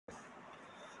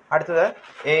അടുത്തത്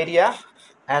area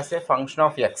as a function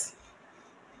of x.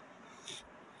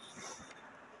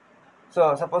 So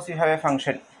suppose you have a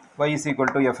function y is equal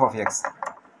to f of x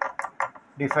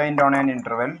defined on an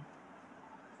interval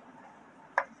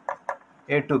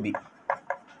a to b,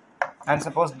 and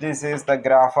suppose this is the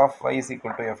graph of y is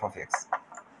equal to f of x.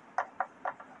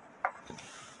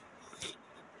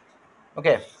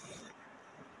 Okay,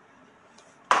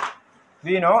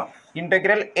 we know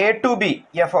integral a to b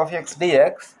f of x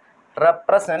dx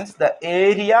represents the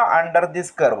area under this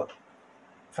curve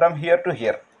from here to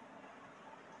here.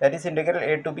 That is integral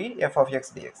a to b f of x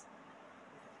dx.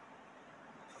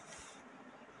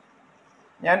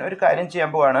 ഞാൻ ഒരു കാര്യം ചെയ്യാൻ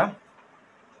പോവാണ്.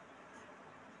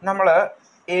 നമ്മൾ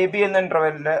A B എന്ന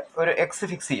ഇൻ്റർവെല്ലിൽ ഒരു X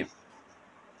fix ചെയ്യും,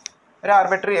 ഒരു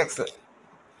ആർബിട്രറി എക്സ്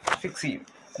ഫിക്സ് ചെയ്യും.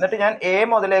 എന്നിട്ട് ഞാൻ എ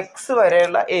മുതൽ എക്സ്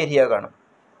വരെയുള്ള ഏരിയ കാണും.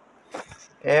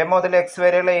 എ മുതൽ എക്സ്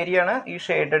വരെയുള്ള ഏരിയ ആണ് ഈ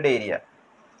ഷെയ്ഡഡ് ഏരിയ.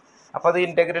 അപ്പോൾ അത്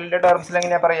ഇൻ്റഗ്രലിൻ്റെ ടേംസിൽ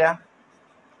എങ്ങനെയാണ് പറയുക?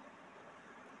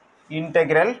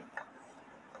 Integral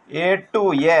A to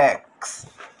X,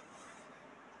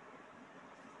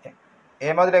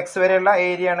 A മുതൽ എക്സ് വരെയുള്ള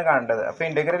ഏരിയ ആണ് കാണേണ്ടത്. അപ്പോൾ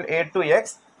integral A to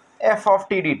X F of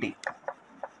T D T.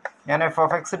 ഞാൻ F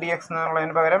of X D X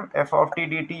എന്നുള്ളതിന് പകരം F of T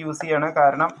D T use ചെയ്യാണ്,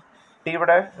 കാരണം ടി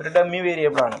ഇവിടെ ഒരു ഡമ്മി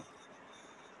വേരിയബിൾ ആണ്.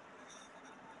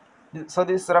 So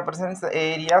this represents the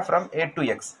area from a to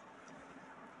x.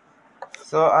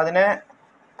 So അതിനെ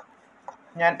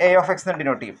ഞാൻ a of x എന്ന്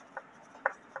ഡിനോട്ട് ചെയ്യും.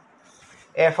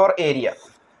 A for area,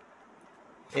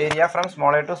 area from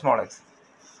small a to small x.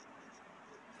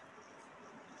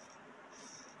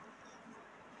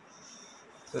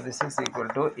 So this is equal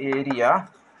to area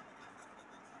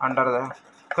under the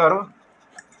curve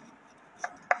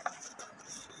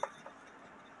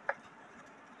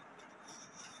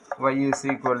y is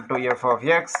equal to f of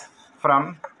x from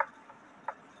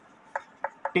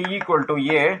t equal to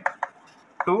a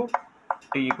to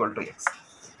t equal to x.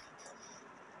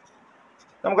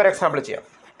 നമുക്കൊരു example ചെയ്യാം.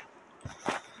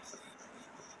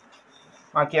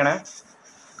 ബാക്കിയാണ്.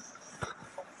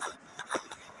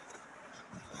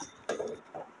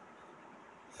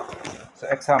 So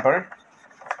example,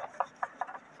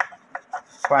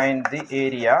 find the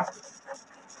area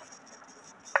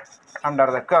under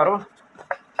the curve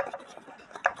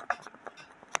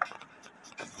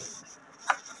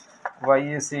y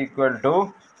is equal to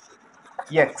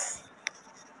x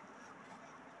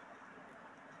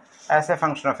as a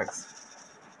function of x.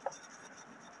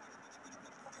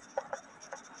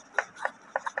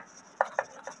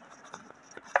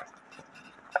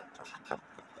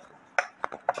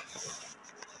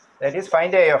 That is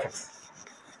find a of x.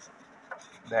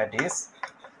 That is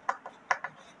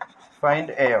find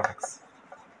a of x.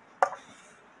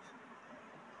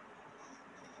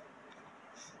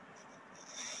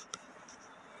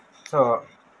 So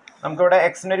നമുക്കിവിടെ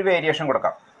എക്സിന് ഒരു variation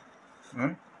കൊടുക്കാം.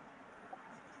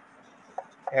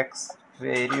 X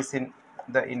varies in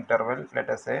the interval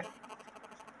let us say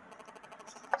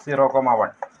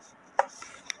 0,1.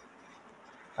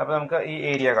 അപ്പോൾ നമുക്ക് ഈ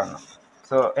area കാണണം.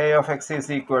 So A of X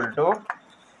is equal to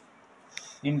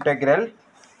integral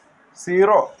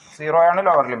 0 ആണ്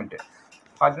lower limit.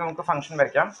 അപ്പോൾ ആദ്യം നമുക്ക് ഫംഗ്ഷൻ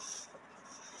വരയ്ക്കാം.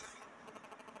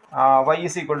 y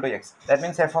is equal to x. That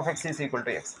means f of x is equal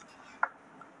to x.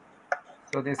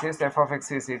 So this is f of x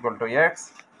is equal to x.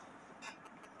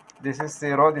 This is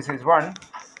 0, this is 1.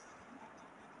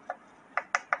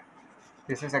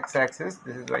 This is x axis,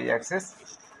 this is y axis.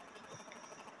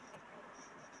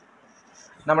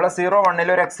 നമ്മൾ 0,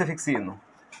 1 ഒരു X fix ചെയ്യുന്നു,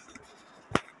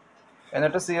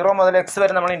 എന്നിട്ട് 0 മുതൽ X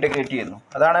വരെ നമ്മൾ integrate ചെയ്യുന്നു.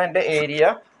 അതാണ് എൻ്റെ area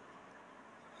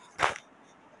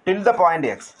till the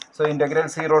point X. So integral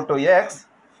 0 to x,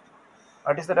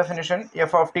 what is the definition?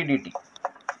 f of t dt.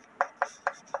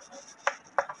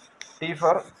 T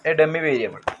for a dummy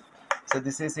variable. So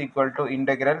this is equal to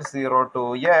integral 0 to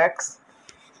x.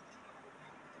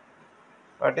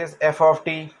 What is f of t?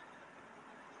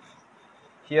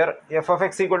 Here f of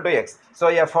x equal to x. So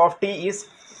f of t is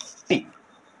t.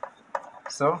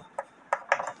 So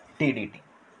t dt.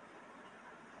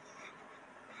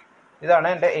 ഇതാണ്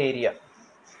എൻ്റെ area.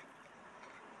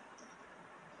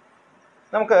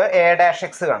 നമുക്ക് a dash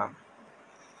x കാണാം.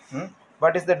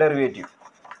 What is the derivative?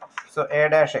 So a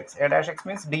dash x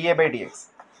means dA by dx.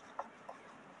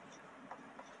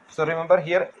 So remember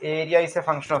here area is a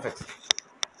function of x.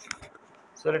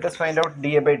 So let us find out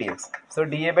dA by dx. So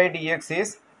dA by dx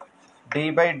is d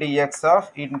by dx of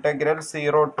integral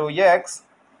 0 to x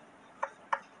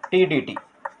t dt.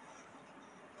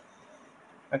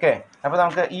 Okay, അപ്പോൾ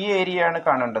നമുക്ക് ഈ area ആണ്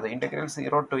കാണേണ്ടത്. Integral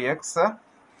 0 to x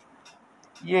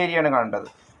ഈ area ആണ് കാണേണ്ടത്.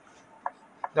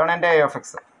 ഇതാണ് എൻ്റെ a of x.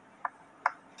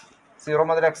 0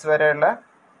 മുതൽ x വരെയുള്ള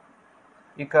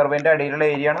ഈ കർവിൻ്റെ അടിയിലുള്ള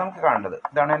ഏരിയ ആണ് നമുക്ക് കാണേണ്ടത്.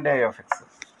 ഇതാണ് എൻ്റെ a of x.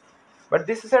 But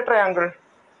this is A triangle.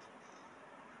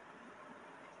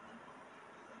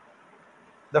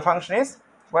 The function is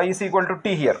y is equal to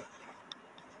t here.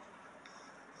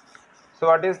 So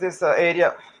what is this area?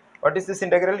 What is this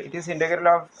integral? It is integral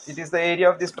of, it is the area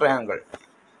of this triangle.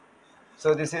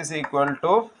 So this is equal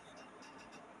to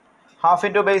half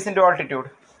into base into altitude.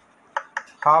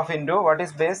 Half into what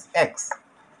is base? X.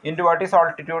 Into what is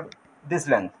altitude? This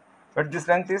length. But this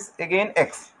length is again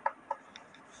x.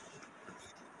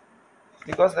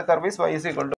 Because the curve is y is equal to